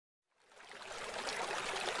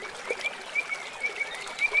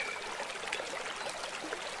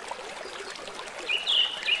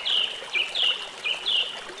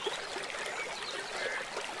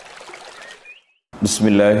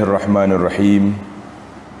Bismillahirrahmanirrahim.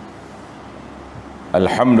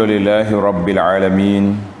 Alhamdulillahi Rabbil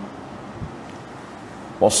Alamin.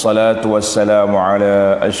 Wassalatu wassalamu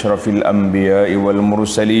ala ashrafil anbiya'i wal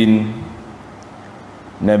mursalin,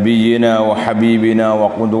 Nabiyyina wa habibina wa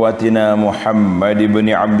qudwatina Muhammad ibn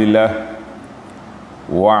Abdullah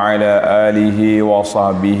wa ala alihi wa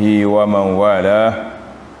sahbihi wa man walah.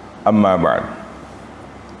 Amma ba'd.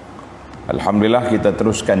 Alhamdulillah, kita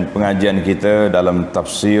teruskan pengajian kita dalam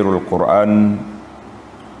tafsirul Quran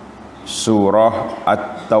Surah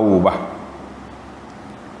At-Taubah.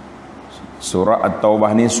 Surah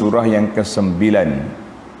At-Taubah ni surah yang ke-9,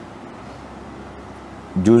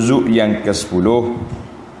 juzuk yang ke-10,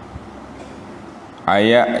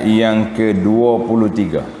 ayat yang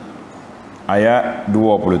ke-23. Ayat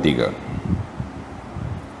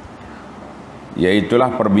 23,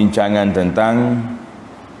 iaitulah perbincangan tentang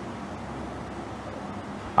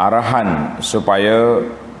arahan supaya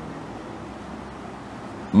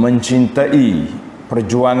mencintai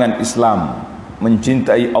perjuangan Islam,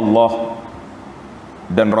 mencintai Allah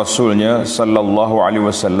dan Rasulnya sallallahu alaihi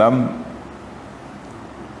wasallam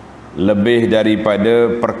lebih daripada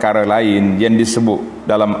perkara lain yang disebut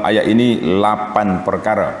dalam ayat ini. 8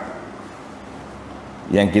 perkara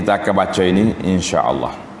yang kita akan baca ini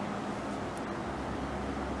insya-Allah.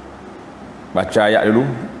 Baca ayat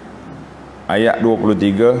dulu. Ayat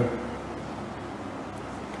 23.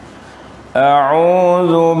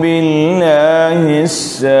 A'udzu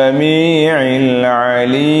billahis samii'il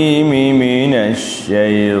 'aliim minasy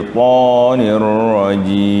syaithaanir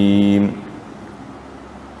rajiim.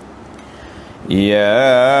 Ya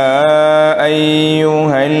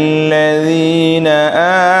ayyuhalladzina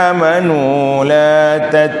amanu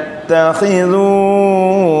la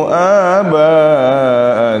tattakhidhu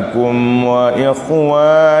aba'akum wa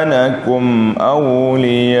ikhwanakum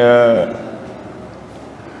awliya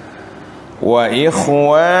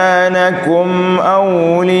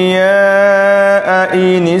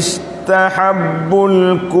in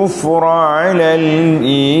istahabbul kufra 'alal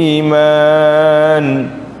iman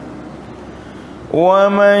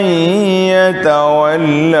wa man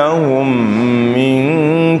yatawallahum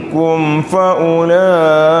minkum fa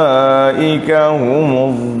ulaika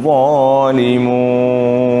humuz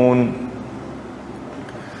zalimun.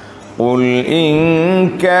 Qul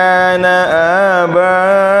in kana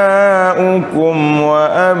aba'ukum wa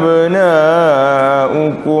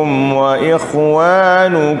abna'ukum wa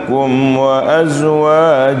ikhwanukum wa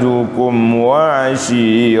azwajukum wa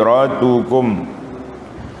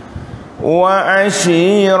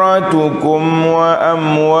ashiratukum wa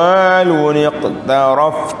amwalun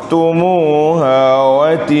iqtaraftumuha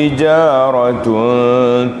wa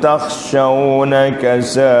tijaratun takhshawna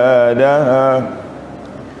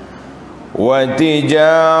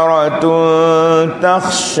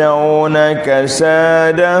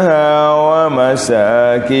kasadaha wa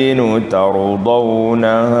masakinu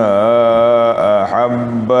tardawnaha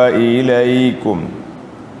ahabba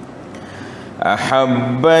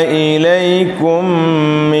ilaykum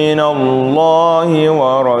min Allahi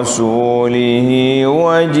wa rasulihi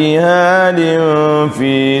wa jihadin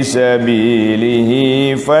fi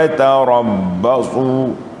sabilihi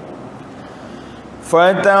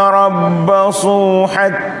fatarabbasu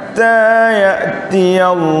hatta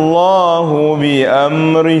ya'tiya Allahu bi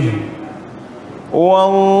amrihi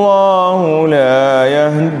wallahu la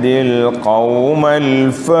yahdil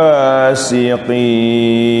qaumal fasiqin.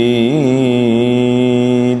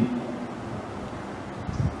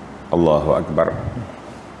 Allahu akbar.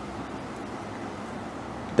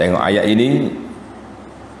 Tengok ayat ini,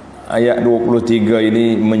 ayat 23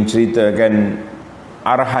 ini menceritakan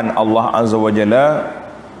arahan Allah Azza wa Jalla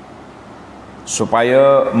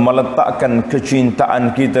supaya meletakkan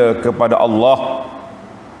kecintaan kita kepada Allah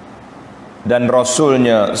dan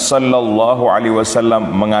Rasulnya sallallahu alaihi wasallam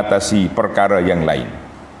mengatasi perkara yang lain,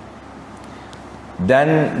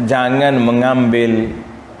 dan jangan mengambil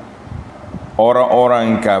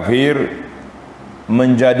orang-orang kafir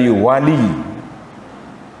menjadi wali,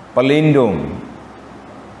 pelindung,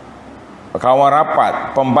 kawan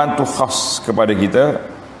rapat, pembantu khas kepada kita.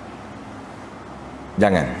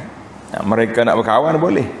 Jangan. Mereka nak berkawan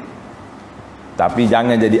boleh, tapi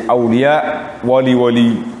jangan jadi awliya,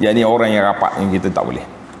 wali-wali, yakni orang yang rapat yang kita tak boleh.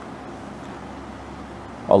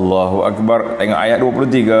 Allahu akbar. Tengok ayat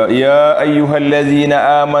 23. Ya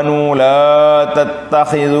ayyuhallazina amanu la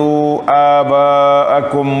tattakhidhu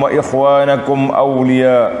aba'akum wa ikhwanakum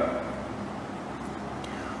awliya.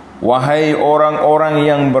 Wahai orang-orang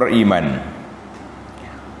yang beriman,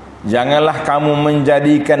 janganlah kamu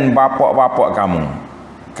menjadikan bapak-bapak kamu.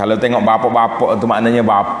 Kalau tengok bapak-bapak itu maknanya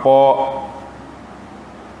bapak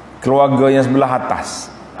keluarga yang sebelah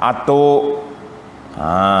atas, atuk,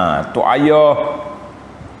 atuk ayah,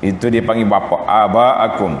 itu dipanggil bapa,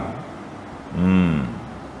 abaakum.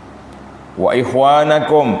 Wa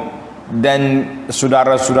ikhwanakum, dan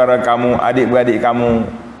saudara-saudara kamu, adik-beradik kamu,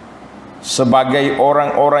 sebagai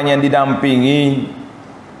orang-orang yang didampingi.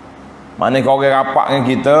 Mana kau orang rapat dengan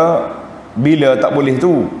kita, bila tak boleh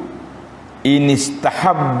tu?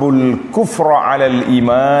 Inistahabbul kufra 'alal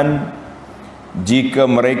iman, jika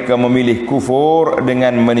mereka memilih kufur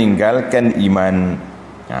dengan meninggalkan iman.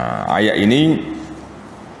 Ayat ini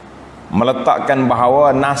meletakkan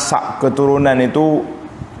bahawa nasab keturunan itu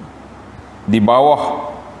di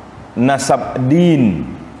bawah nasab din,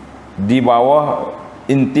 di bawah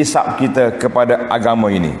intisab kita kepada agama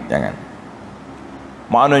ini. Jangan.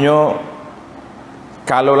 Maknanya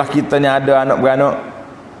kalaulah kita ni ada anak beranak,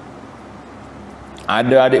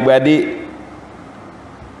 ada adik-beradik,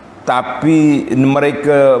 tapi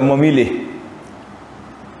mereka memilih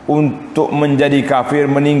untuk menjadi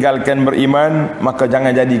kafir, meninggalkan beriman, maka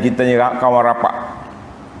jangan jadi kita ni kawan rapat,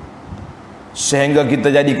 sehingga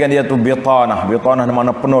kita jadikan dia tu bitanah. Bitanah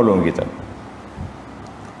mana penolong kita,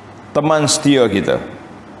 teman setia kita,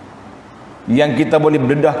 yang kita boleh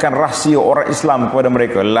berdedahkan rahsia orang Islam kepada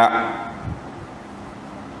mereka.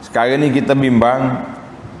 Sekarang ni kita bimbang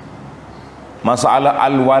masalah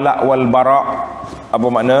al-wala' wal bara'. Apa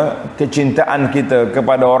makna? Kecintaan kita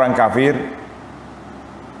kepada orang kafir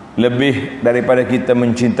lebih daripada kita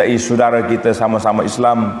mencintai saudara kita sama-sama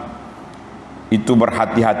Islam. Itu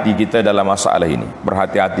berhati-hati kita dalam masalah ini.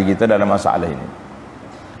 Berhati-hati kita dalam masalah ini.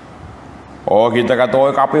 Oh, kita kata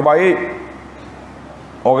orang kafir baik,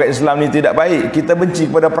 orang Islam ni tidak baik, kita benci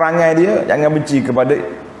kepada perangai dia. Jangan benci kepada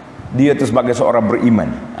dia tu sebagai seorang beriman.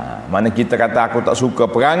 Mana kita kata aku tak suka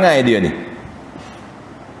perangai dia ni,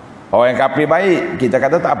 orang yang kafir baik, kita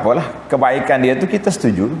kata tak apalah, kebaikan dia tu kita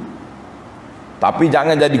setuju. Tapi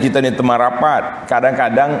jangan jadi kita ni teman rapat.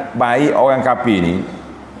 Kadang-kadang baik orang kafir ni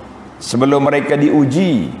sebelum mereka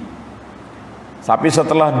diuji, tapi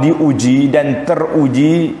setelah diuji dan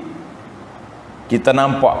teruji, kita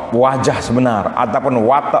nampak wajah sebenar ataupun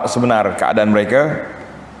watak sebenar keadaan mereka,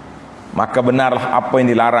 maka benarlah apa yang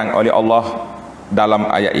dilarang oleh Allah dalam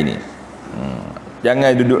ayat ini.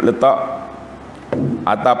 Jangan duduk letak,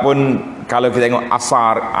 ataupun kalau kita tengok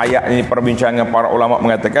asar ayat ini, perbincangan para ulama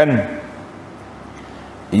mengatakan,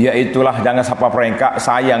 iaitulah jangan siapa perengkak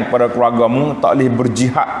sayang pada keluargamu, tak boleh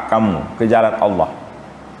berjihad kamu ke jalan Allah,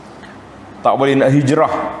 tak boleh nak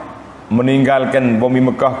hijrah meninggalkan bumi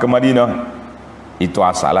Mekah ke Madinah. Itu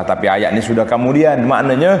asalah. Tapi ayat ni sudah kemudian,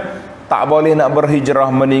 maknanya tak boleh nak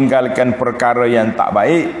berhijrah meninggalkan perkara yang tak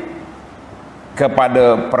baik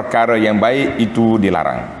kepada perkara yang baik, itu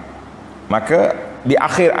dilarang. Maka di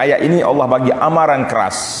akhir ayat ini Allah bagi amaran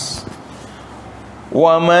keras.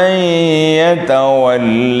 Wa man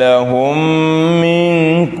yatawallahum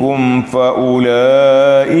minkum fa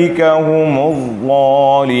ulaika humuz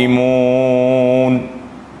zalimun.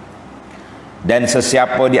 Dan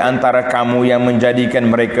sesiapa di antara kamu yang menjadikan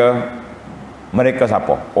mereka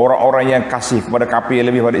siapa? Orang-orang yang kasih kepada kafir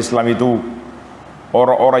lebih pada Islam itu,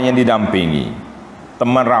 orang-orang yang didampingi,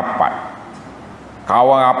 teman rapat,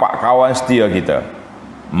 kawan rapat, kawan setia kita,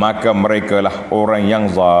 maka mereka lah orang yang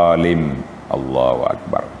zalim. Allahu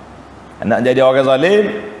Akbar. Nak jadi orang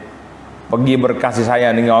zalim, pergi berkasih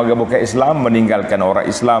sayang dengan orang bukan Islam, meninggalkan orang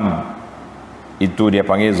Islam, itu dia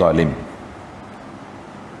panggil zalim.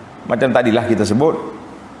 Macam tadilah kita sebut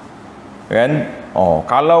kan,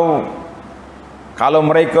 kalau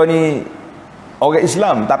mereka ni orang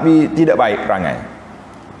Islam tapi tidak baik perangai,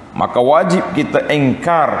 maka wajib kita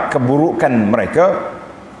engkar keburukan mereka,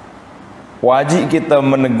 wajib kita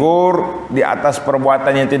menegur di atas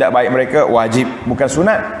perbuatan yang tidak baik mereka, wajib, bukan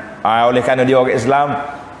sunat. Oleh kerana dia orang Islam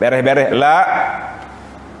beres-beres,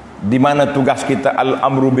 di mana tugas kita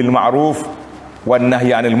al-amru bil ma'ruf wan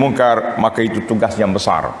nahyi 'anil munkar, maka itu tugas yang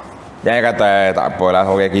besar. Jangan kata tak apalah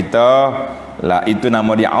orang kita itu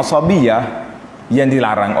nama dia asabiyah, yang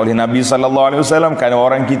dilarang oleh Nabi sallallahu alaihi wasallam. Kerana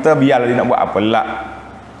orang kita biarlah dia nak buat apa,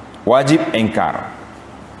 wajib engkar,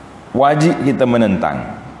 wajib kita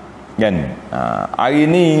menentang kan. Hari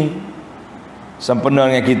ini sempena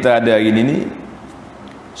dengan kita ada hari ini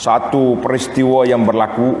satu peristiwa yang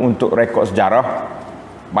berlaku untuk rekod sejarah.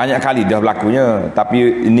 Banyak kali dah berlakunya,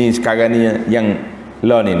 tapi ini sekarang ni yang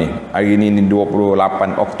ini hari ini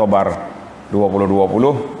 28 Oktober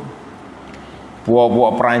 2020,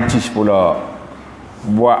 puak-puak Perancis pula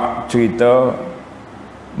buat cerita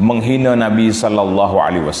menghina Nabi sallallahu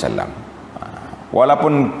alaihi wasallam.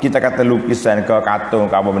 Walaupun kita kata lukisan ke kartun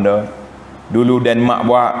ke apa benda, dulu Denmark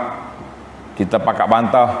buat, kita pakat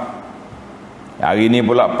bantah Hari ni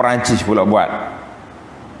pula Perancis pula buat.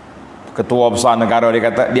 Ketua besar negara dia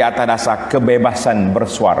kata di atas dasar kebebasan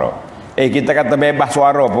bersuara. Kita kata bebas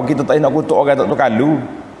suara pun kita tak nak kutuk orang tak tu kalu.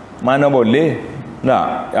 Mana boleh.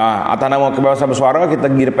 Nah, atas nama kebebasan bersuara kita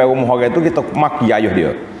pergi depan rumah orang tu, kita maki ayuh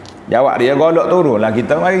dia. Jawab dia golok turunlah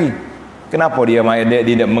kita mari. Kenapa dia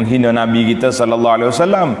tidak menghina Nabi kita sallallahu alaihi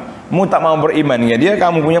wasallam? Mu tak mau beriman dengan dia,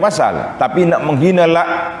 kamu punya pasal. Tapi nak menghina lak,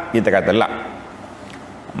 kita kata lak.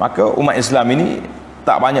 Maka umat Islam ini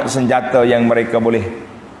tak banyak senjata yang mereka boleh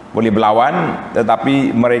berlawan,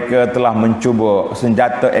 tetapi mereka telah mencuba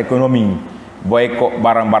senjata ekonomi, boikot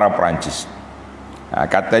barang-barang Perancis.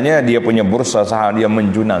 Katanya dia punya bursa saham dia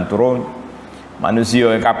menjunan turun.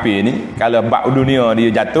 Manusia yang kafir ni kalau bak dunia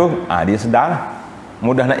dia jatuh, dia sedar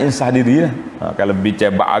mudah nak insah diri lah. Kalau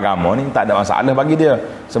bicara bak agama ni tak ada masalah bagi dia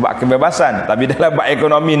sebab kebebasan, tapi dalam bak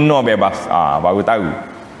ekonomi no bebas. Baru tahu.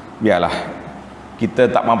 Biarlah, kita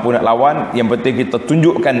tak mampu nak lawan, yang penting kita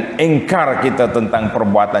tunjukkan engkar kita tentang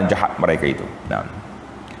perbuatan jahat mereka itu.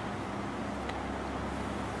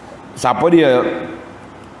 Siapa dia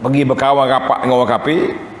pergi berkawan rapat dengan orang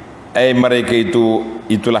kafir, mereka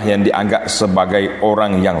itulah yang dianggap sebagai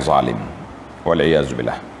orang yang zalim.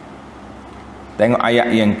 Waliyazubillah. Tengok ayat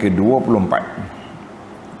yang ke-24.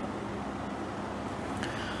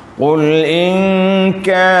 Qul in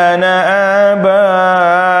kana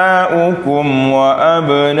aba'ukum wa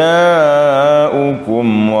abna'ukum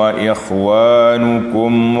wa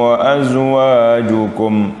ikhwanukum wa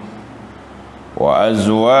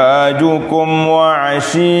azwajukum wa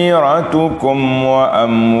ashiratukum wa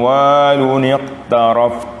amwalun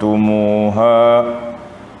iqtaraftumuha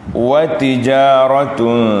wa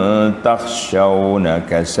tijaratun takhshawna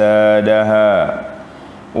kasadaha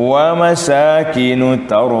wa masakinu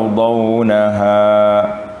tardawnaha.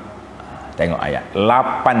 Tengok ayat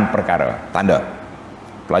 8 perkara, tanda.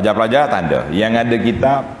 Pelajar-pelajar tanda. Yang ada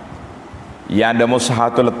kitab, yang ada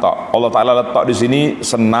mushaf tu letak. Allah Taala letak di sini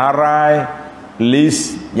senarai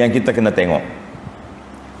list yang kita kena tengok.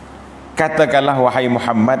 Katakanlah wahai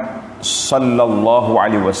Muhammad sallallahu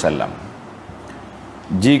alaihi wasallam,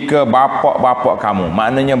 jika bapak-bapak kamu,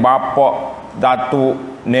 maknanya bapak, datuk,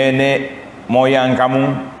 nenek, moyang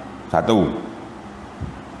kamu, satu.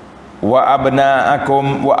 Wa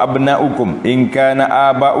abna'akum wa abna'ukum in kana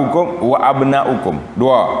aba'ukum wa abna'ukum.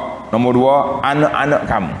 Nombor dua, anak-anak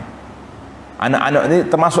kamu. Anak-anak ni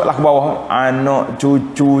termasuklah ke bawah. Anak,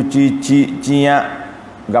 cucu, cicit, ciak.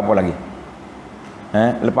 Apa lagi?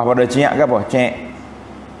 Lepas pada ciak ke apa? Cek,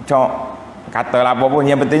 cok, katalah apa pun,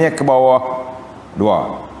 yang pentingnya ke bawah.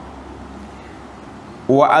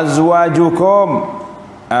 2. Wa azwajukum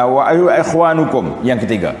wa ikhwanukum. Yang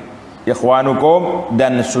ketiga, ikhwanukum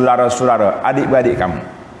dan saudara-saudara, adik-beradik kamu.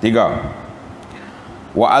 3.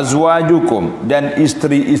 Wa azwajukum dan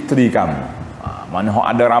isteri-isteri kamu. Mana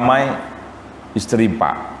ada ramai isteri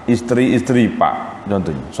pak, isteri-isteri pak,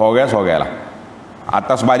 contohnya sorang-sorang lah.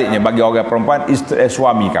 Atas baliknya bagi orang perempuan,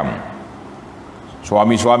 suami kamu.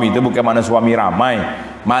 Suami-suami itu bukan mana suami ramai,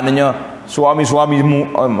 maknanya suami-suami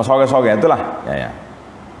sorang-sorang itulah.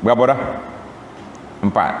 Berapa dah?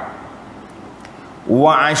 4.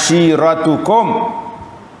 Wa ashiratukum.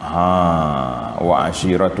 Wa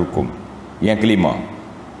ashiratukum. Yang kelima,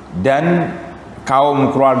 dan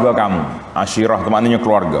kaum keluarga kamu. Ashirah itu maknanya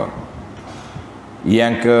keluarga.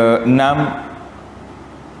 Yang ke-6,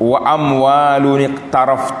 wa amwalun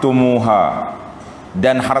iqtaraftumuha,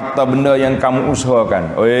 dan harta benda yang kamu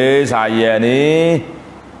usahakan. Saya ni,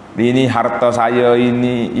 ini harta saya,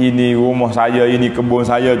 ini rumah saya, ini kebun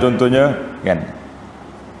saya contohnya, kan.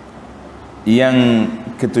 Yang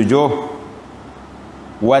ke-7,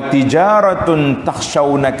 wa tijaratun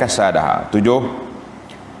takhshawna kasadaha.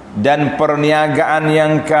 7. Dan perniagaan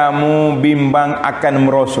yang kamu bimbang akan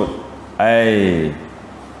merosot.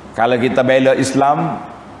 Kalau kita bela Islam,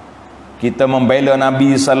 kita membela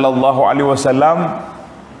Nabi sallallahu alaihi wasallam,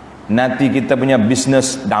 nanti kita punya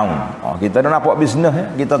business down. Kita dah nampak bisnes,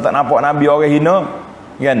 kita tak nampak Nabi orang hina,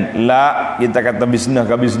 kan? La, kita kata bisnes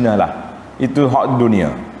ke bisnes lah. Itu hak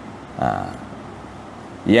dunia.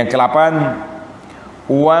 Yang ke-8,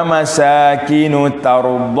 wa masakinu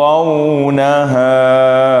tardawnaha,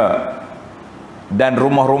 dan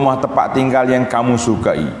rumah-rumah tempat tinggal yang kamu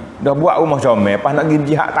sukai. Dah buat rumah comel, pas nak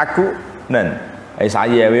pergi jihad takut, kan?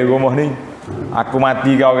 Saya rumah ni, aku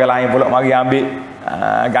mati ke orang lain pula mari ambil,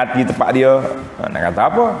 ganti tempat dia. Nak kata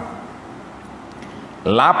apa?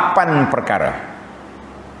 8 perkara.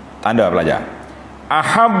 Tanda pelajar.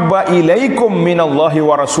 Ahabba ilaikum minallahi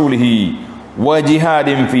wa rasulihi wa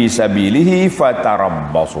jihadin fi sabilihi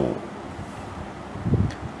fatarabbasu.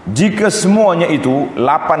 Jika semuanya itu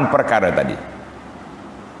 8 perkara tadi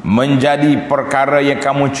menjadi perkara yang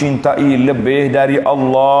kamu cintai lebih dari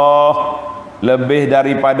Allah, lebih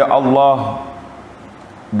daripada Allah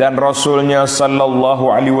dan Rasulnya sallallahu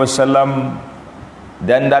alaihi wasallam,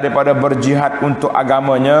 dan daripada berjihad untuk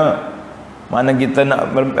agamanya. Mana kita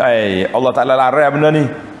nak Allah Ta'ala larang benda ni.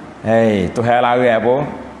 Tuhan larang apa?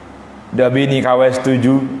 Dah bini kawan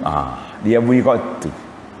setuju, dia beri kau tu.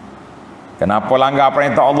 Kenapa langgar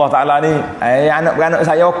perintah Allah Ta'ala ni? Anak-beranak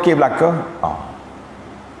saya okey belaka.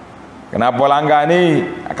 Kenapa langgar ni?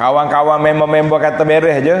 Kawan-kawan member-member kata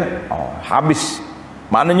beres je. Habis.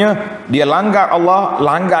 Maknanya dia langgar Allah,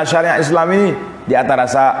 langgar syariat Islam ini di atas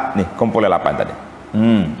rasa ni kumpul 8 tadi.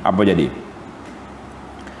 Apa jadi?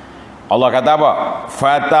 Allah kata apa?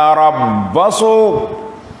 Fatarabbasu,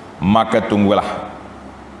 maka tunggulah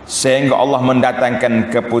sehingga Allah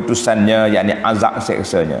mendatangkan keputusannya, yakni azab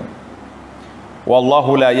seksanya.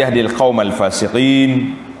 Wallahu la yahdil qaumal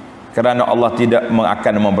fasiqin, kerana Allah tidak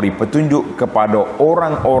akan memberi petunjuk kepada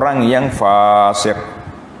orang-orang yang fasik.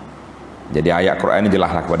 Jadi ayat Quran ini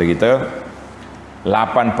jelaslah kepada kita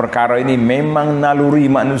 8 perkara ini memang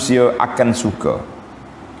naluri manusia akan suka,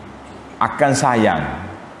 akan sayang,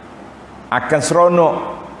 akan seronok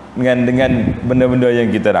dengan benda-benda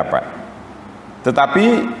yang kita dapat. Tetapi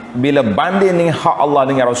bila banding dengan hak Allah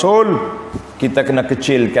dengan Rasul, kita kena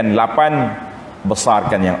kecilkan 8,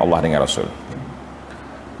 besarkan yang Allah dengan Rasul.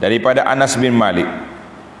 Daripada Anas bin Malik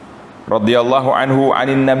radhiyallahu anhu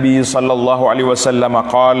anin Nabi sallallahu alaihi wasallam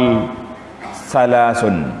qala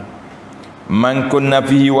salasun man kunna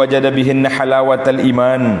fihi wajada bihinna halawatal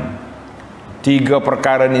iman. 3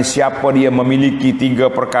 perkara ni, siapa dia memiliki 3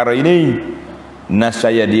 perkara ini,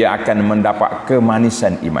 nascaya dia akan mendapat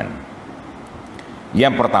kemanisan iman.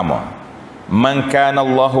 Yang pertama, man kana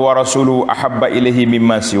Allah wa rasuluhu ahabba ilaihi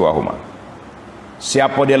mimma siwahuma.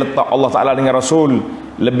 Siapa dia letak Allah Ta'ala dengan Rasul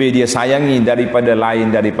lebih dia sayangi daripada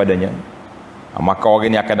lain daripadanya, maka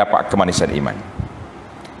orang ini akan dapat kemanisan iman.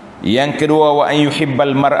 Yang kedua, wa an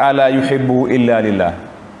yuhibbal mar'a la yuhibbu illa lillah.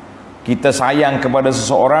 Kita sayang kepada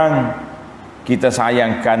seseorang, kita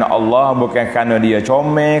sayang kerana Allah, bukan kerana dia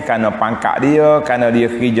comel, kerana pangkat dia, kerana dia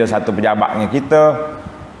kerja satu pejabat dengan kita,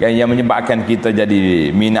 yang menyebabkan kita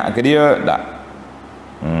jadi minat ke dia, tak.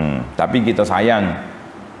 Tapi kita sayang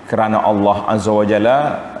kerana Allah Azza wa Jalla,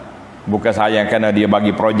 bukan sayang kerana dia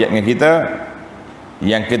bagi projek dengan kita.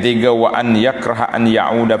 Yang ketiga, wa an yakraha an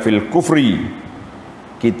ya'uda fil kufri.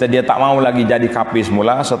 Dia tak mau lagi jadi kafir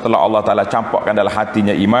semula setelah Allah Ta'ala campakkan dalam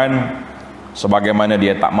hatinya iman, sebagaimana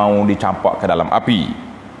dia tak mau dicampak ke dalam api.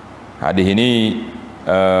 Hadis ini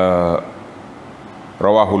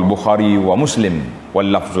rawahul Bukhari wa Muslim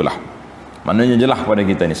wal lafzulah. Maknanya jelas pada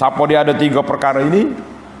kita ni, siapa dia ada 3 perkara ini,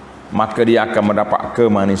 maka dia akan mendapat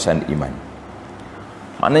kemanisan iman.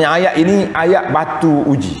 Maknanya ayat ini ayat batu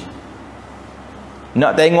uji.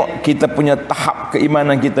 Nak tengok kita punya tahap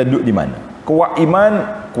keimanan kita duduk di mana. Kuat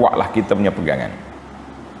iman, kuatlah kita punya pegangan.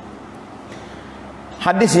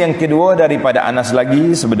 Hadis yang kedua daripada Anas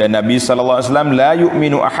lagi, sabda Nabi sallallahu alaihi wasallam, la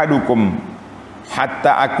yu'minu ahadukum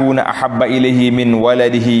hatta akuna ahabba ilaihi min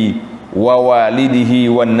waladihi wa walidihi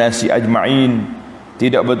wan nasi ajma'in.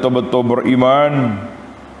 Tidak betul-betul beriman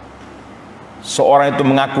seorang itu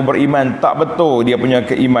mengaku beriman, tak betul dia punya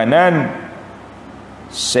keimanan,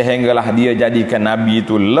 sehinggalah dia jadikan Nabi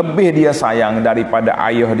itu lebih dia sayang daripada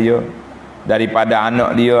ayah dia, daripada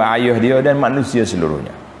anak dia, ayah dia dan manusia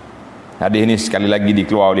seluruhnya. Hadis ini sekali lagi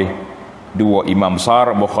dikeluar oleh 2 imam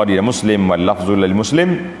besar, Bukhari dan Muslim, wal lafzul lil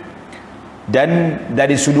Muslim. Dan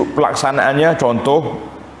dari sudut pelaksanaannya, contoh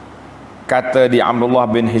kata di Abdullah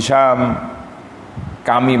bin Hisham,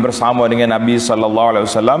 kami bersama dengan Nabi sallallahu alaihi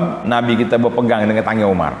wasallam, Nabi kita berpegang dengan tangan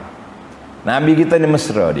Umar. Nabi kita ni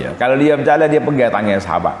mesra dia. Kalau dia berjalan, dia pegang tangan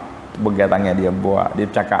sahabat, pegang tangan dia, buat dia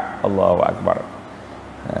cakap Allahu Akbar.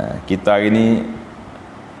 Kita hari ni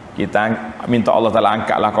kita minta Allah Ta'ala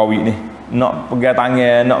angkatlah Covid ni. Nak pegang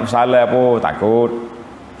tangan, nak bersalah pun takut.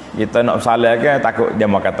 Kita nak bersalah kan, takut dia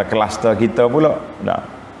mau kata kluster kita pula. Tak.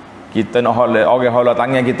 Kita nak orang hala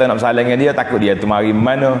tangan kita nak bersalah dengan dia, takut dia tu mari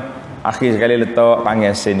mana. Akhir sekali letak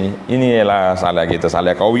tangan sini. Ini ialah salah kita,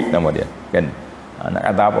 salah Covid nama dia. Kan? Nak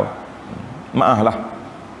kata apa? Maaflah.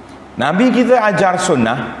 Nabi kita ajar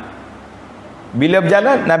sunnah. Bila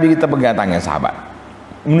berjalan, Nabi kita pegang tangan sahabat,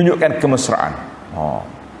 menunjukkan kemesraan.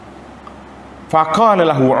 Faqala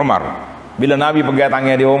lahu Umar, bila Nabi pegang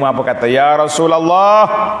tangan dia, Umar apa kata? Ya Rasulullah,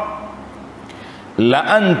 la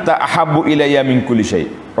anta ahabbu ilayya min kulli syai.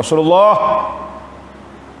 Rasulullah,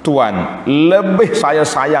 Tuan, lebih saya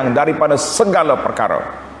sayang daripada segala perkara,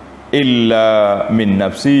 illa min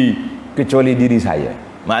nafsi, kecuali diri saya.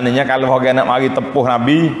 Maknanya kalau orang nak mari tepuh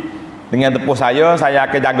Nabi, Dengan tepuh saya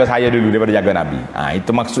akan jaga saya dulu daripada jaga Nabi.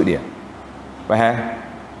 Itu maksud dia. Faham?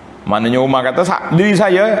 Maknanya Umar kata diri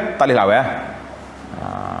saya tak boleh lawan.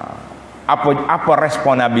 Apa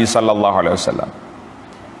respon Nabi sallallahu alaihi wasallam?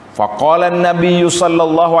 Faqala an-nabiy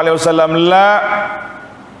sallallahu alaihi wasallam la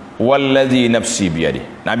wallazi nafsi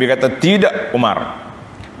biyadihi. Nabi kata tidak Umar,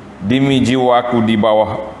 demi jiwaku di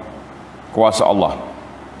bawah kuasa Allah,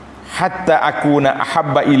 hatta akuna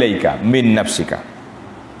ahabba ilaika min nafsika.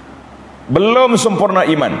 Belum sempurna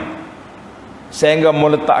iman sehingga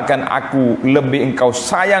meletakkan aku lebih engkau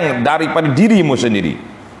sayang daripada dirimu sendiri.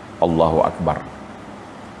 Allahu akbar.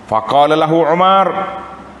 Faqala lahu Umar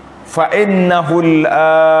fa innahu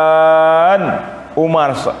al-an.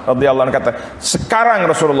 Umar radhiyallahu anhu kata, sekarang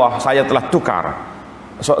Rasulullah saya telah tukar.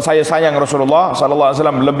 Saya sayang Rasulullah sallallahu alaihi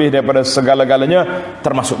wasallam lebih daripada segala-galanya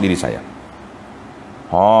termasuk diri saya.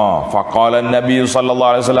 Faqala Nabi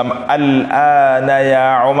sallallahu alaihi wasallam al-ana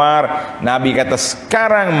ya Umar. Nabi kata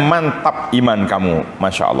sekarang mantap iman kamu,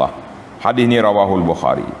 masya-Allah. Hadis ini rawahul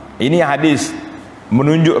Bukhari. Ini hadis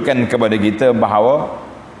menunjukkan kepada kita bahawa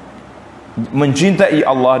mencintai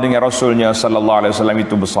Allah dengan Rasulnya sallallahu alaihi wasallam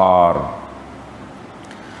itu besar.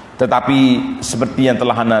 Tetapi seperti yang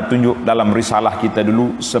telah ana tunjuk dalam risalah kita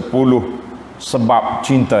dulu, 10 sebab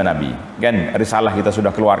cinta Nabi. Kan risalah kita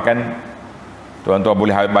sudah keluarkan. Tuan-tuan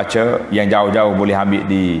boleh baca, yang jauh-jauh boleh ambil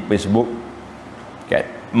di Facebook.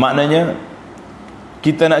 Okay. Maknanya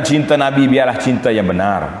kita nak cinta Nabi, biarlah cinta yang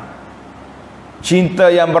benar, cinta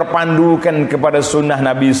yang berpandukan kepada sunnah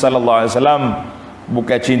Nabi sallallahu alaihi wasallam.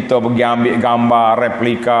 Bukan cinta pergi ambil gambar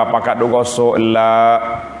replika pakat duk gosok.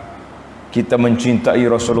 Kita mencintai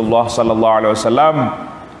Rasulullah sallallahu alaihi wasallam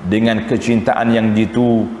dengan kecintaan yang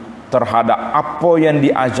jitu terhadap apa yang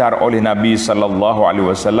diajar oleh Nabi sallallahu alaihi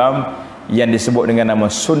wasallam, yang disebut dengan nama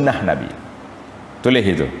sunnah Nabi. Tulis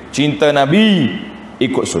itu, cinta Nabi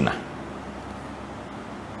ikut sunnah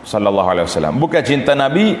sallallahu alaihi wasallam. Bukan cinta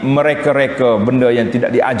Nabi mereka-reka benda yang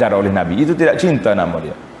tidak diajar oleh Nabi. Itu tidak cinta nama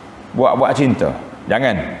dia. Buat-buat cinta.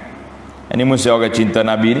 Jangan. Ini mesti orang cinta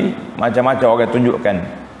Nabi ni macam-macam orang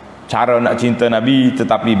tunjukkan cara nak cinta Nabi,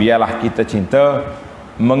 tetapi biarlah kita cinta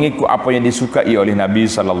mengikut apa yang disukai oleh Nabi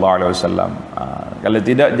sallallahu alaihi wasallam. Kalau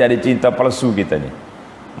tidak jadi cinta palsu kita ni.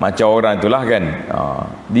 Macam orang itulah kan,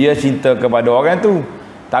 dia cinta kepada orang tu,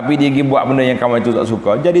 tapi dia pergi buat benda yang kawan tu tak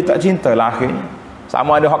suka, jadi tak cinta lah akhirnya.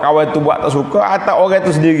 Sama ada kawan tu buat tak suka, atau orang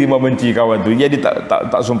tu sendiri membenci kawan tu, jadi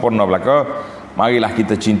tak sempurna belaka. Marilah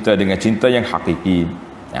kita cinta dengan cinta yang hakiki.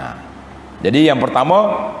 Jadi yang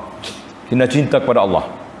pertama, kena cinta kepada Allah.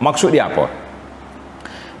 Maksud dia apa?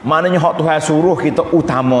 Maknanya hak Tuhan suruh kita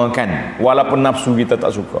utamakan walaupun nafsu kita tak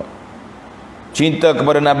suka. Cinta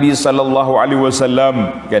kepada Nabi sallallahu alaihi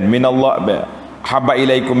wasallam, kan, minallah habba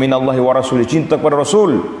ilaikum minallahi wa rasulih. Cinta kepada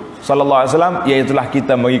Rasul sallallahu alaihi wasallam, iaitulah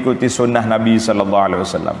kita mengikuti sunnah Nabi sallallahu alaihi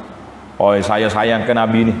wasallam. Saya sayang ke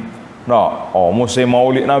Nabi ni. Musim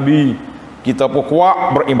Maulid Nabi kita pun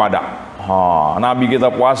kuat beribadat. Nabi kita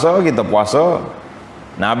puasa, kita puasa.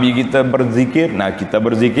 Nabi kita berzikir, kita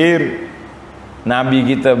berzikir. Nabi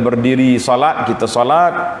kita berdiri salat, kita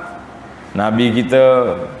salat. Nabi kita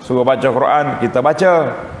suruh baca Quran, kita baca.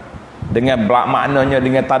 Dengan maknanya,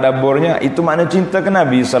 dengan tadabburnya, itu makna cinta ke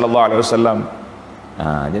Nabi sallallahu alaihi wasallam.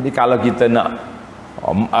 Jadi kalau kita nak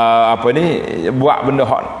buat benda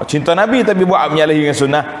hak cinta Nabi tapi buat menyalahi dengan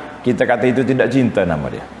sunnah, kita kata itu tidak cinta nama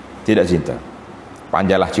dia. Tidak cinta.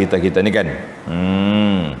 Panjanglah cerita kita ni kan.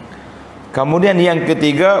 Kemudian yang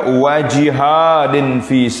ketiga, wajihadin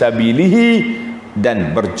fi sabilihi,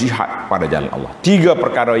 dan berjihad pada jalan Allah. 3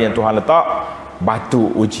 perkara yang Tuhan letak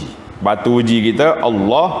batu uji. Batu uji kita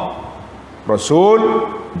Allah, Rasul,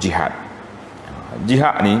 jihad.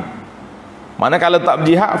 Jihad ni mana kalau tak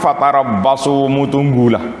berjihad, fatarabbasu,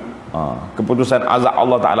 tunggulah keputusan azab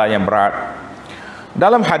Allah Taala yang berat.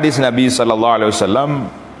 Dalam hadis Nabi sallallahu alaihi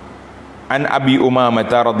wasallam, an Abi Umamah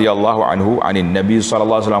radhiyallahu anhu anin Nabi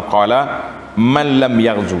sallallahu alaihi wasallam qala, man lam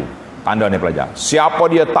yaghzu. Tanda ni pelajar, siapa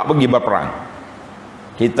dia tak pergi berperang.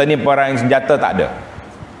 Kita ni perang senjata tak ada.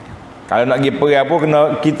 Kalau nak pergi perang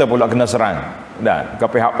apa, kita pula kena serang dan ke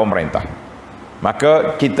pihak pemerintah.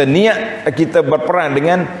 Maka kita niat kita berperang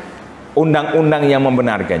dengan undang-undang yang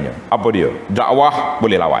membenarkannya. Apa dia? Dakwah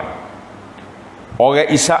boleh lawan. Orang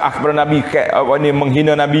Isaah kepada Nabi,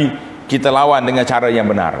 menghina Nabi, kita lawan dengan cara yang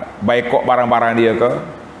benar. Baikot barang-barang dia ke,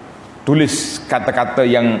 tulis kata-kata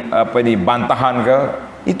yang bantahan ke,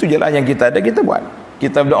 itu je lah yang kita ada, kita buat.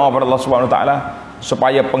 Kita berdoa kepada Allah Subhanahu Wa Taala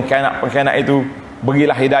supaya pengkhianat itu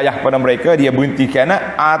berilah hidayah kepada mereka, dia berhenti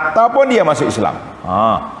khianat ataupun dia masuk Islam.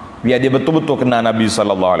 Biar dia betul-betul kena Nabi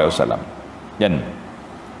sallallahu alaihi wasallam. Dan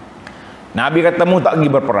Nabi kata mu tak pergi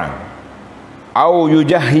berperang. au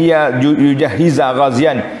yujahiza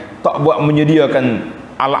ghazian, tak buat menyediakan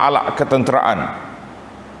alat-alat ketenteraan,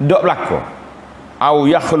 dak berlaku. Au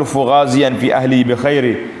yakhlufu ghazian fi ahli bi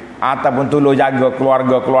khairi, ataupun tolong jaga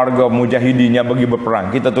keluarga-keluarga mujahidin yang pergi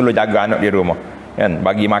berperang, kita tolong jaga anak di rumah kan,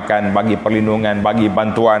 bagi makan, bagi perlindungan, bagi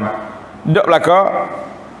bantuan, dak berlaku.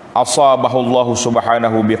 Asabahullahu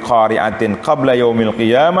subhanahu biqari'atin qabla yaumil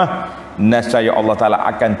qiyamah, nascaya Allah Ta'ala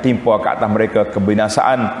akan timpa ke atas mereka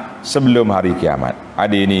kebinasaan sebelum hari kiamat.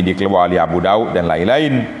 Hadis ini dikeluarkan oleh Abu Daud dan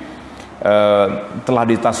lain-lain, telah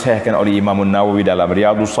ditashihkan oleh Imam Nawawi dalam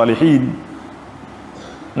Riyadhus Salihin.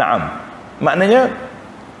 Naam, maknanya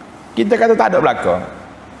kita kata tak ada belaka.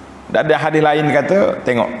 Dan ada hadis lain kata,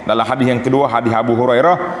 tengok dalam hadis yang kedua, hadis Abu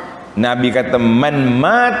Hurairah, Nabi kata man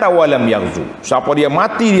mata walam yaghzu, siapa dia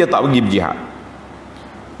mati dia tak pergi berjihad,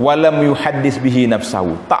 walam yuhaddis bihi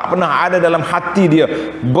nafsahu, tak pernah ada dalam hati dia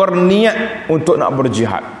berniat untuk nak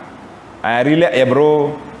berjihad. Relax ya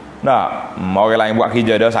bro, tak orang lain buat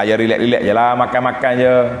kerja dah, saya relax je lah, makan-makan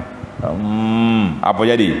je. Apa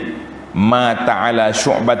jadi? Mata ala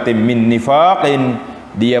syu'batin min nifaqin,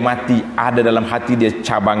 dia mati ada dalam hati dia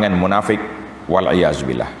cabangan munafik, wal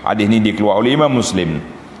iyazbillah. Hadis ini dikeluarkan oleh Imam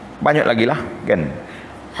Muslim. Banyak lagi lah kan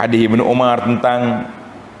hadis Ibnu Umar tentang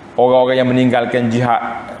orang-orang yang meninggalkan jihad.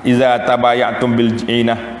 Iza tabayatum bil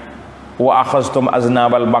jinah wa akhaztum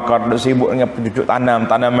aznabal baqar, sibuk dengan pencucuk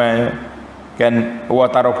tanaman kan, wa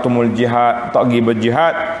taraktumul jihad, tak pergi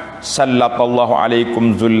berjihad, sallallahu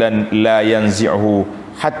alaikum zullan la yanzi'uhu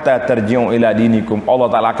hatta tarji'u ila dinikum, Allah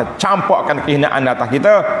Ta'ala akan campakkan kehinaan atas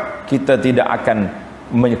kita, kita tidak akan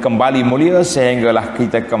kembali mulia sehinggalah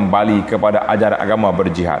kita kembali kepada ajaran agama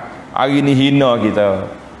berjihad. Hari ni hina kita,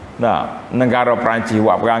 nah, negara Perancis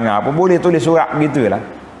buat perangan apa, boleh tulis surat gitulah,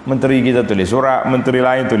 menteri kita tulis surat, menteri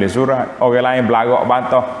lain tulis surat, orang lain belagak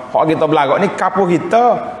bantah, hak kita belagak ni kapuh kita,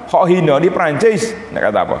 hak hina di Perancis,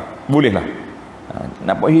 nak kata apa, boleh lah.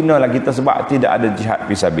 Kenapa hina lah kita sebab tidak ada jihad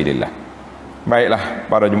fi sabilillah.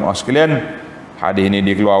 Baiklah para jemaah sekalian, hadis ini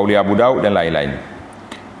dikeluarkan oleh Abu Daud dan lain-lain.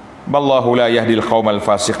 Wallahu la yahdil qaumal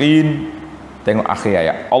fasiqin. Tengok akhir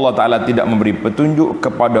ayat, Allah Ta'ala tidak memberi petunjuk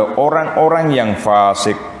kepada orang-orang yang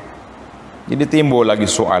fasik. Jadi timbul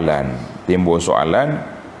soalan,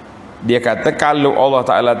 dia kata kalau Allah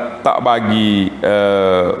Ta'ala tak bagi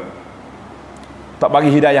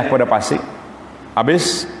hidayah kepada fasik,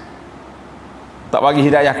 habis tak bagi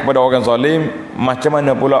hidayah kepada orang zalim, macam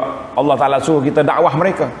mana pula Allah Ta'ala suruh kita dakwah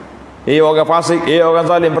mereka? Orang fasik, orang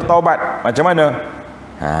zalim bertaubat, macam mana?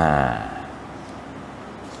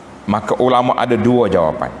 Maka ulama ada dua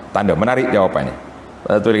jawapan, tanda menarik jawapan ni.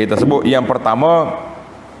 Betul kita sebut, yang pertama,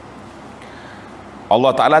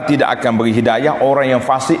 Allah Ta'ala tidak akan beri hidayah orang yang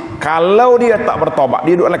fasik kalau dia tak bertaubat,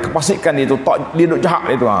 dia duduk dalam kefasikan dia tu, dia duduk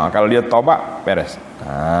jahat itu. Kalau dia taubat, beres.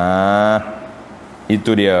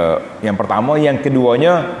 Itu dia yang pertama. Yang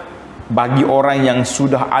keduanya, bagi orang yang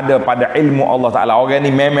sudah ada pada ilmu Allah Ta'ala, orang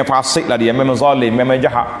ni memang fasik lah, dia memang zalim, memang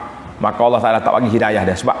jahat, maka Allah Ta'ala tak bagi hidayah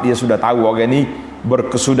dia, sebab dia sudah tahu orang ni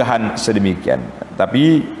berkesudahan sedemikian.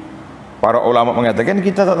 Tapi para ulama mengatakan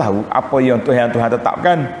kita tak tahu apa yang Tuhan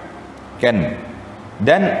tetapkan kan,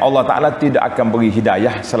 dan Allah Ta'ala tidak akan beri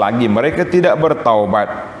hidayah selagi mereka tidak bertaubat.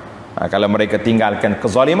 Kalau mereka tinggalkan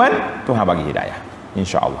kezaliman, Tuhan bagi hidayah,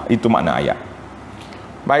 insya-Allah. Itu makna ayat.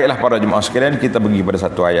 Baiklah para jemaah sekalian, kita pergi pada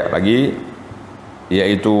satu ayat lagi,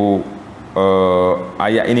 iaitu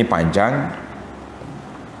ayat ini panjang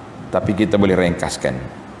tapi kita boleh ringkaskan,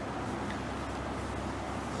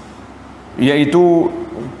 iaitu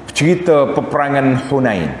cerita peperangan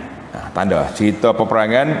Hunain. Tanda cerita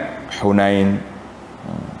peperangan Hunain,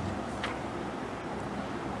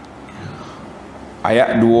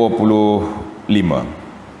 ayat 25.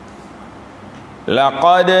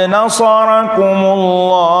 Laqad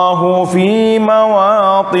nasarakumullahu fi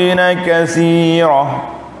mawatin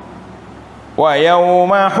katsirah wa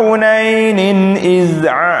yawma Hunainin iz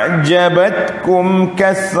a'jabatkum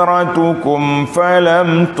kasratukum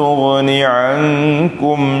falam tughni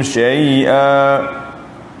 'ankum shay'an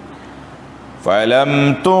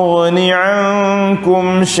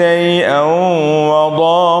wa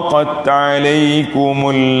daqat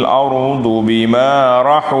 'alaykumul ardu bima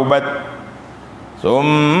rahubat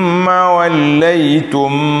thumma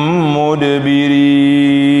wallaytum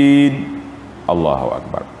mudbirin. Allahu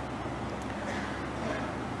akbar.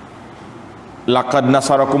 Laqad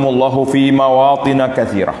nasarakumullahu fi mawatin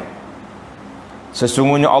katsirah.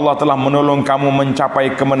 Sesungguhnya Allah telah menolong kamu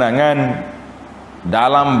mencapai kemenangan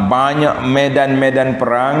dalam banyak medan-medan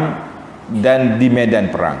perang dan di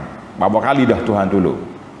medan perang. Berapa kali dah Tuhan tolong?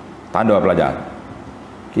 Tanda pelajar.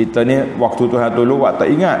 Kita ni waktu Tuhan tolong, waktu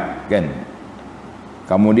tak ingat kan?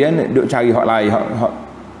 Kemudian duk cari hak lain,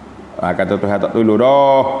 kata Tuhan tak tolong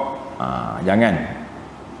dah. Jangan.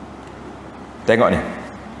 Tengok ni.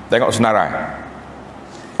 Tengok senarai.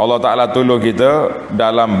 Allah Ta'ala tolong kita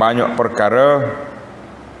dalam banyak perkara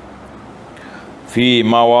fi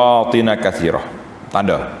mawatina kathirah.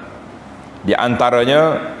 Tanda. Di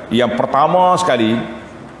antaranya yang pertama sekali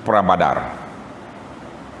perang Badar.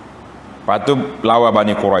 Lepas tu lawan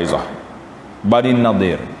Bani Quraizah, Bani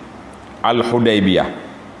Nadir, Al-Hudaybiyah,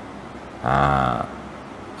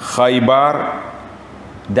 Khaybar,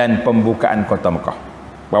 dan pembukaan kota Mekah.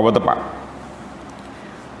 Berapa tepat?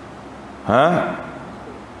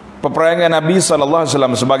 Peperangan Nabi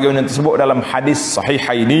SAW sebagaimana tersebut dalam hadis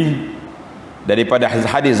Sahihaini daripada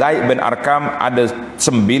hadis Zaid bin Arqam, ada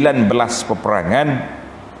 19 peperangan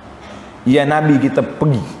yang Nabi kita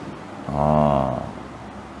pergi.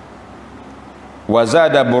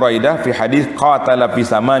 Wazada Buraidah fi hadis qatala fi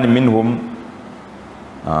saman minhum.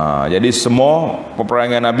 Jadi semua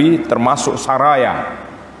peperangan Nabi termasuk saraya.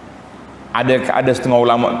 Ada setengah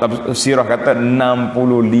ulama sirah kata 65,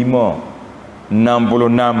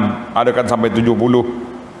 66, ada kan sampai 70.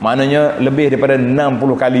 Maknanya lebih daripada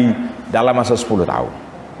 60 kali dalam masa 10 tahun.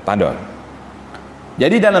 Tanda.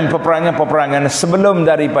 Jadi dalam peperangan-peperangan sebelum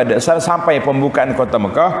daripada sampai pembukaan kota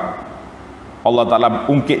Mekah, Allah Ta'ala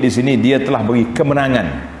ungkit di sini dia telah beri kemenangan.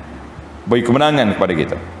 Beri kemenangan kepada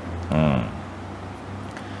kita.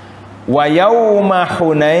 Wa yauma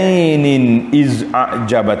Hunainin iz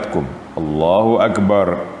a'jabatkum. Allahu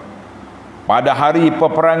Akbar. Pada hari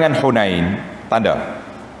peperangan Hunain, tanda.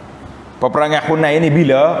 Peperangan Hunain ini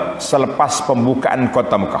bila? Selepas pembukaan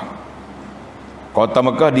kota Mekah. Kota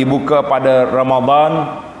Mekah dibuka pada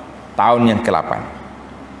Ramadan tahun yang ke-8.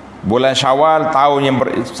 Bulan Syawal tahun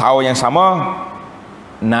yang sama,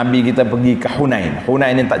 Nabi kita pergi ke Hunain.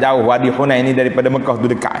 Hunain ini tak jauh, wadi Hunain ini daripada Mekah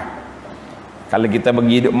tu dekat. Kalau kita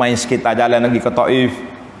pergi duduk main sekitar jalan lagi ke Taif,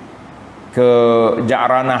 ke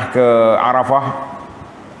Ja'ranah, ke Arafah,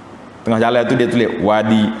 tengah jalan tu dia tulis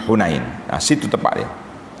wadi Hunain. Situ tempat dia.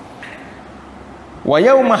 Wa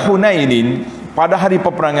yauma Hunainin, pada hari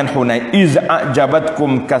peperangan Hunain, iz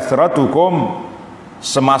a'jabatkum kasratukum,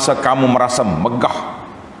 semasa kamu merasa megah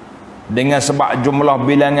dengan sebab jumlah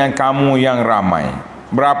bilangan kamu yang ramai.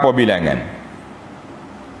 Berapa bilangan?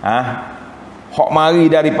 Hak mari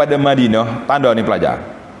daripada Madinah, tanda ni pelajar.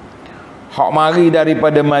 Hak mari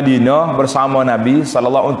daripada Madinah bersama Nabi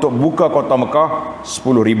sallallahu untuk buka kota Mekah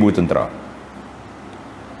 10,000 tentera.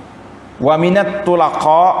 Wa minat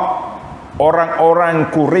tulaqa,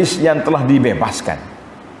 orang-orang Quraisy yang telah dibebaskan,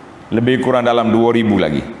 lebih kurang dalam 2,000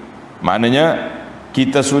 lagi. Maknanya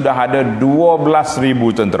kita sudah ada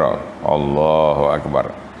 12,000 tentera. Allahu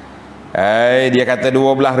Akbar. Dia kata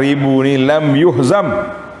 12,000 ni lam yuhzam.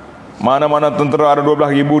 Mana-mana tentera ada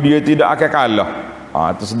 12,000 dia tidak akan kalah.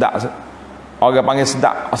 Itu sedap. Orang panggil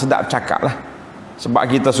sedap cakap lah. Sebab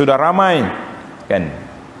kita sudah ramai kan.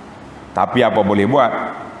 Tapi apa boleh buat?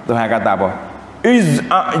 Tuhan kata apa? Iz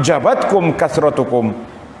a'jabatkum kasratukum,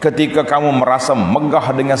 ketika kamu merasa megah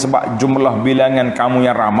dengan sebab jumlah bilangan kamu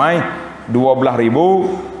yang ramai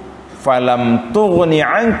 12,000, falam tughni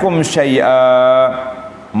ankum syai'a,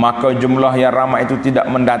 maka jumlah yang ramai itu tidak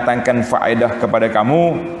mendatangkan faedah kepada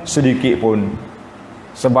kamu sedikit pun.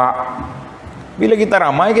 Sebab bila kita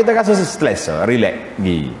ramai kita rasa selesa, relax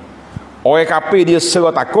pergi. Orang kafir dia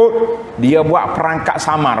serah takut, dia buat perangkap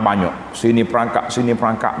samar banyak. Sini perangkap, sini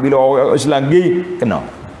perangkap. Bila orang Islam pergi, kena.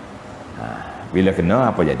 Bila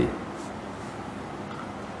kena, apa jadi?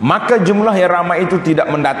 Maka jumlah yang ramai itu tidak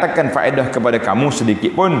mendatangkan faedah kepada kamu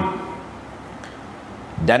sedikit pun.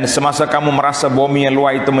 Dan semasa kamu merasa bumi yang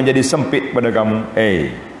luar itu menjadi sempit pada kamu,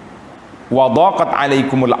 wa daqat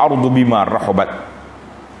alaikumul ardu bima rahabat,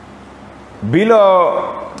 bila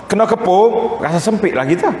kena kepung rasa sempit lah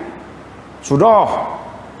kita. Sudah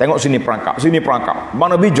tengok sini perangkap, sini perangkap,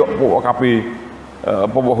 mana bijak pun kafir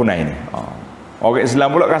pembuat Hunain ni. Orang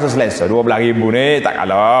Islam pula rasa selesa, 12,000 ni tak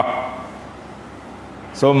kalah.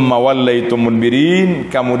 Summa wallaitum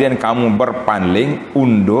mudbirin, kemudian kamu berpaling,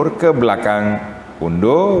 undur ke belakang.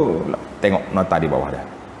 Undur. Tengok nota di bawah dah.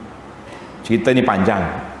 Cerita ni panjang.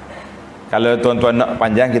 Kalau tuan-tuan nak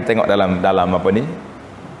panjang, kita tengok dalam apa ni,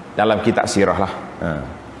 dalam kitab sirah lah.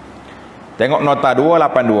 Tengok nota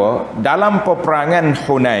 282. Dalam peperangan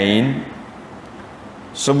Hunain,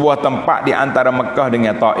 sebuah tempat di antara Mekah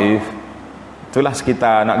dengan Taif, itulah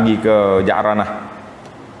sekitar nak pergi ke Ja'ranah,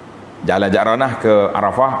 jalan Ja'ranah ke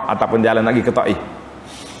Arafah, ataupun jalan lagi ke Taif.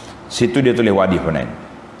 Situ dia tulis wadi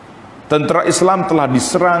Hunain. Tentera Islam telah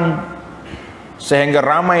diserang sehingga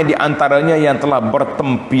ramai di antaranya yang telah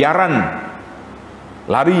bertempiaran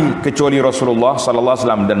lari kecuali Rasulullah sallallahu alaihi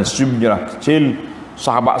wasallam dan sejumlah kecil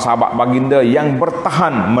sahabat-sahabat baginda yang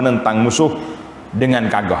bertahan menentang musuh dengan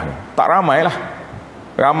gagahnya. Tak ramai lah.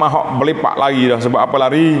 Ramai hok berlepak lari dah. Sebab apa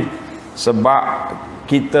lari? Sebab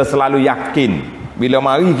kita selalu yakin bila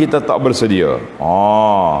mari kita tak bersedia.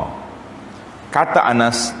 Kata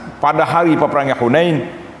Anas, pada hari peperangan Hunain,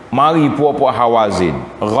 mari puak-puak Hawazin,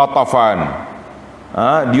 Ghatafan,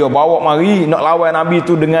 dia bawa mari nak lawan Nabi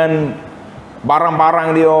tu dengan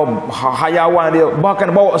barang-barang dia, hayawan dia,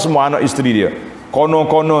 bahkan bawa semua anak isteri dia.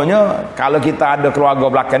 Kono-kononya kalau kita ada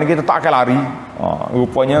keluarga belakang ni, kita tak akan lari.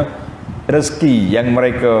 Rupanya rezeki yang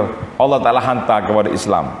mereka Allah Ta'ala hantar kepada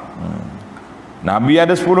Islam. Nabi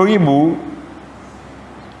ada 10,000,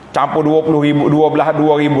 campur 20,000,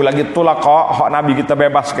 2,000 lagi tulaqa, hak Nabi kita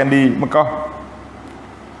bebaskan di Mekah.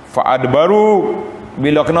 Fa'ad baru,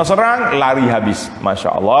 bila kena serang lari habis. Masya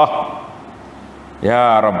Allah,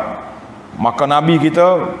 ya Rabb. Maka Nabi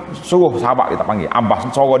kita suruh sahabat kita panggil Abbas,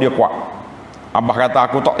 suara dia kuat. Abbas kata,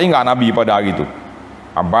 aku tak tinggal Nabi pada hari itu.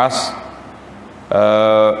 Abbas,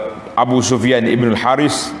 Abu Sufyan ibn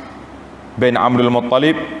al-Haris bin Amrul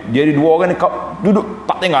Muttalib, jadi dua orang ni duduk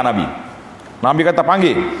tak tinggal Nabi. Nabi kata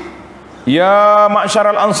panggil, ya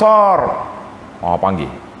ma'syaral ansar. Panggil.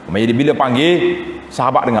 Jadi bila panggil,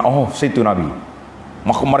 sahabat dengar, situ Nabi.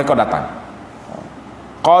 Maka mereka datang.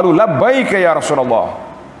 Qalu labbaika ya Rasulullah.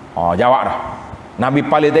 Jawab dah. Nabi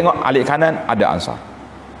paling tengok alik kanan ada ansar.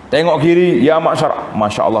 Tengok kiri, ya ma'syar.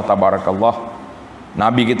 Masya Allah, tabarakallah.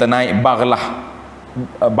 Nabi kita naik baglah.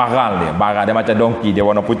 Bagal dia macam dongki, dia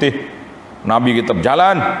warna putih. Nabi kita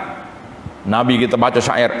berjalan. Nabi kita baca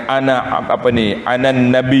syair, ana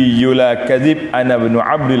nabiyyul la kadzib, ana ibnu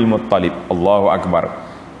Abdul Muttalib. Allahu akbar.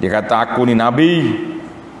 Dia kata, aku ni nabi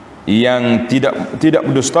yang tidak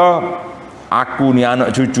berdusta. Aku ni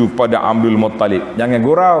anak cucu pada Abdul Muttalib. Jangan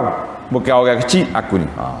gurau, bukan orang kecil aku ni.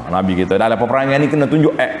 Nabi kita dalam peperangan ni kena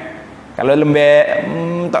tunjuk kalau lembek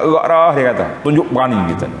tak gerak dah, dia kata tunjuk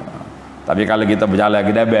berani kita. Tapi kalau kita berjalan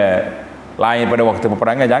kita lain pada waktu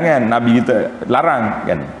peperangan, jangan. Nabi kita larang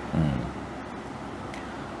kan.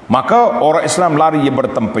 Maka orang Islam lari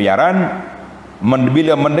bertempiaran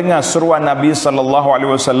bila mendengar seruan Nabi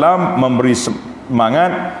SAW memberi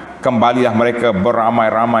semangat. Kembalilah mereka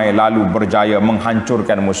beramai-ramai lalu berjaya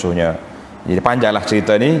menghancurkan musuhnya. Jadi panjanglah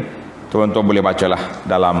cerita ni, tuan-tuan boleh bacalah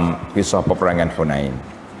dalam kisah peperangan Hunain.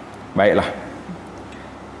 Baiklah,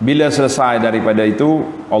 bila selesai daripada itu,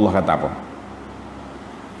 Allah kata apa?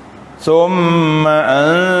 Summa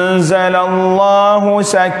anzalallahu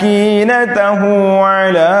sakinatahu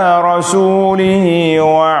ala rasulihi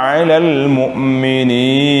wa ala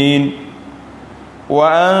al-mu'minin wa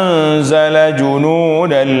anzala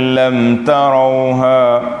junudan lam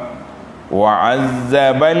tarawha wa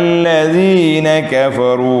 'azzaba alladhina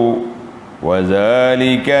kafaru wa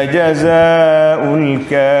dzalika jazaa'ul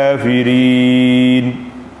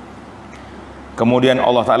kafirin. Kemudian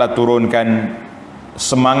Allah Ta'ala turunkan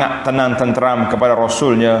semangat tenang tenteram kepada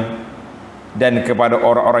Rasulnya dan kepada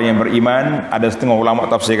orang-orang yang beriman. Ada setengah ulama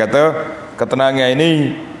tafsir kata ketenangan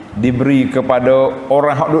ini diberi kepada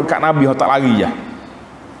orang yang duduk kat Nabi yang tak lari je.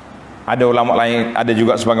 Ada ulama lain, ada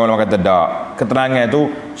juga sebagian ulama kata tak, ketenangan itu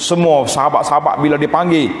semua sahabat-sahabat bila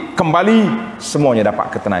dipanggil kembali semuanya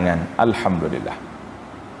dapat ketenangan. Alhamdulillah.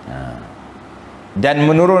 Dan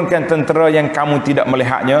menurunkan tentera yang kamu tidak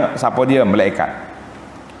melihatnya. Siapa dia? Malaikat.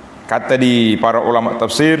 Kata di para ulama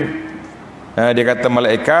tafsir, dia kata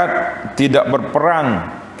malaikat tidak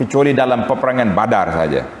berperang kecuali dalam peperangan Badar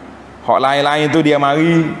saja. Hak lain-lain itu dia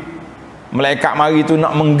mari, malaikat mari itu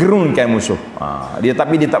nak menggerunkan musuh. Dia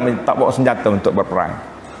tak bawa senjata untuk berperang.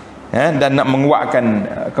 Dan nak menguatkan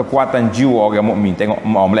kekuatan jiwa orang mukmin. Tengok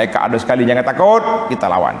malaikat ada sekali, jangan takut,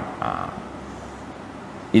 kita lawan.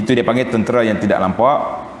 Itu dia panggil tentera yang tidak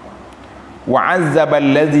nampak. Wa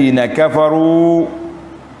 'azzabal ladzina kafaru,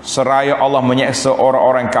 seraya Allah menyeksa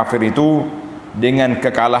orang-orang kafir itu dengan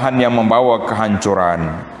kekalahan yang membawa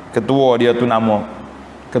kehancuran. Ketua dia tu nama,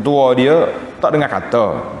 ketua dia tak dengar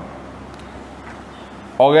kata.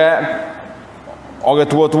 Orang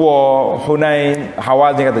tua-tua Hunain,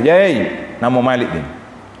 Hawazin kata, "Yei, nama Malik ni.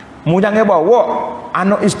 Mu jangan bawa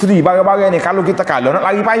anak isteri barang-barang ni, kalau kita kalah nak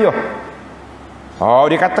lari payah."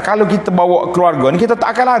 Dia kata kalau kita bawa keluarga ni kita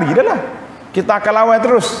tak akan lari dah lah. Kita akan lawan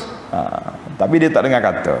terus. Tapi dia tak dengar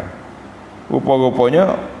kata.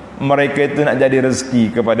 Rupa-rupanya mereka itu nak jadi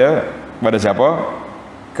rezeki kepada siapa?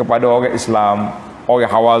 Kepada orang Islam. Orang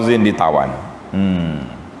Hawazin ditawan.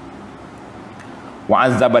 Wa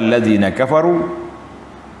 'azzabal ladzina kafaru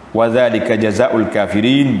wa dzalika jazaa'ul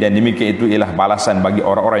kafirin, dan demikian itu ialah balasan bagi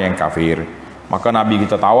orang-orang yang kafir. Maka Nabi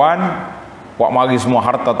kita tawan, wak mari semua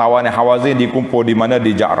harta tawanan Hawazin dikumpul di mana?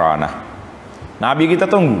 Di Ja'ranah. Nabi kita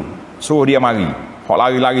tunggu, suruh dia mari. Hak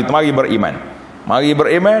lari-lari tu mari beriman. Mari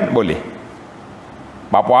beriman boleh.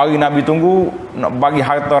 Berapa hari Nabi tunggu nak bagi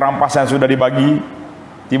harta rampasan sudah dibagi.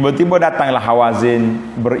 Tiba-tiba datanglah Hawazin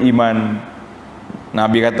beriman.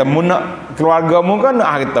 Nabi kata, "Mu nak keluargamu kan nak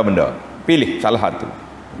harta benda? Pilih salah satu."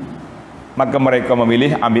 Maka mereka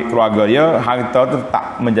memilih ambil keluarga dia. Harta tu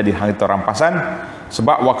tak menjadi harta rampasan,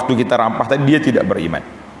 sebab waktu kita rampas tadi dia tidak beriman.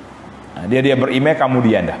 Dia beriman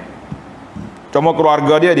kemudian dah. Cuma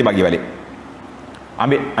keluarga dia dibagi balik.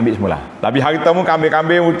 Ambil semula. Tapi hartamu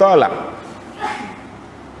kambing-kambing utolak.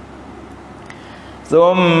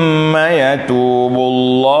 ثُمَّ يَتُوبُ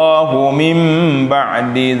اللَّهُ مِنْ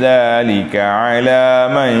بَعْدِ ذَلِكَ عَلَى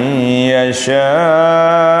مَنْ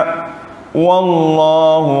يَشَاءُ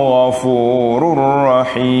وَاللَّهُ غَفُورٌ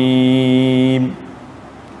رَحِيمٌ.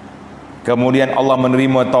 Kemudian Allah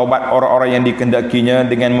menerima taubat orang-orang yang dikehendakinya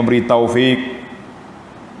dengan memberi taufik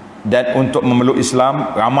dan untuk memeluk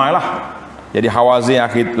Islam. Ramailah. Jadi Hawazin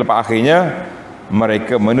lepas akhirnya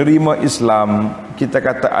mereka menerima Islam. Kita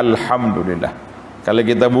kata alhamdulillah. Kalau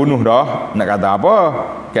kita bunuh dah, nak kata apa?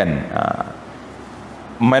 Kan?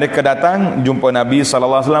 Mereka datang jumpa Nabi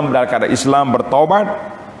sallallahu alaihi wasallam dalam keadaan Islam, bertaubat.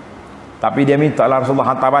 Tapi dia minta lah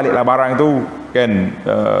Rasulullah hantar baliklah barang tu. Kan?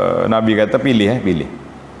 Nabi kata pilih.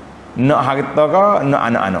 Nak harta ke nak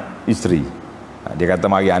anak-anak, isteri? Dia kata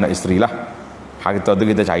mari anak isteri lah. Harta tu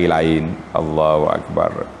kita cari lain. Allahu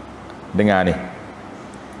Akbar. Dengar ni.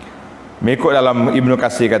 Mengikut dalam Ibnu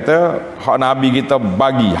Katsir kata, hak Nabi kita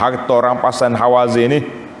bagi harta rampasan Hawazin ni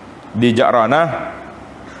di Ja'ranah,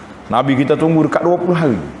 Nabi kita tunggu dekat 20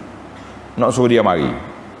 hari nak suruh dia mari.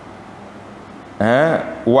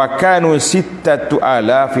 Wa kanu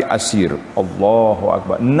 6,000 asir. Allahu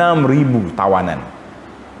Akbar. 6,000 tawanan.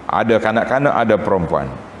 Ada kanak-kanak, ada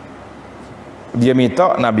perempuan. Dia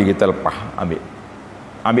minta Nabi kita lepas,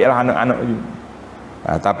 ambillah anak-anak juga.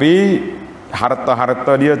 Tapi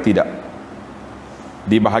harta-harta dia tidak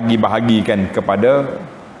dibahagi-bahagikan kepada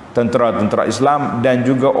tentera-tentera Islam dan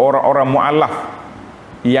juga orang-orang mu'alaf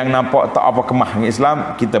yang nampak tak apa kemah dengan Islam,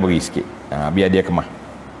 kita beri sikit. Biar dia kemah.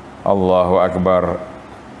 Allahu Akbar.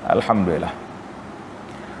 Alhamdulillah.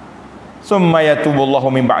 Summa yatubullahu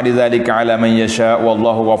min ba'di dzalika 'ala man yasha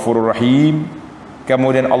wallahu ghafurur rahim.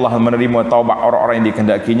 Kemudian Allah menerima taubat orang-orang yang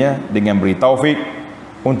dikehendakinya dengan beri taufik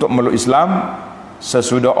untuk meluk Islam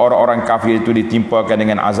sesudah orang-orang kafir itu ditimpakan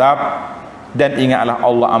dengan azab. Dan ingatlah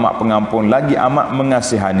Allah amat pengampun lagi amat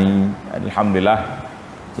mengasihani. Alhamdulillah.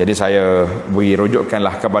 Jadi saya beri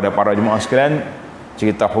rujukkanlah kepada para jemaah sekalian,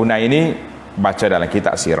 cerita Hunain ini baca dalam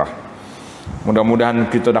kitab sirah.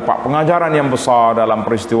 Mudah-mudahan kita dapat pengajaran yang besar dalam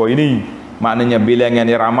peristiwa ini. Maknanya bilangan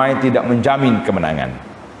yang ramai tidak menjamin kemenangan.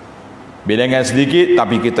 Bilangan sedikit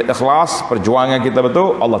tapi kita ikhlas, perjuangan kita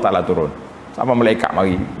betul, Allah Ta'ala turun sama malaikat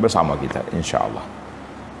mari bersama kita, insya-Allah.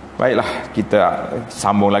 Baiklah, kita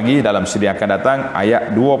sambung lagi dalam siri akan datang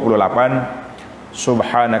ayat 28.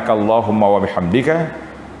 Subhanakallahumma wa bihamdika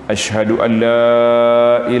asyhadu an la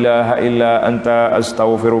ilaha illa anta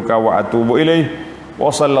astaghfiruka wa atubu ilaih.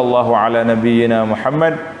 Wa sallallahu ala nabiyyina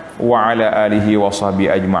Muhammad wa ala alihi wa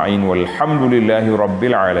sahbihi ajma'in walhamdulillahi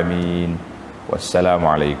rabbil alamin.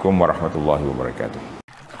 Wassalamualaikum warahmatullahi wabarakatuh.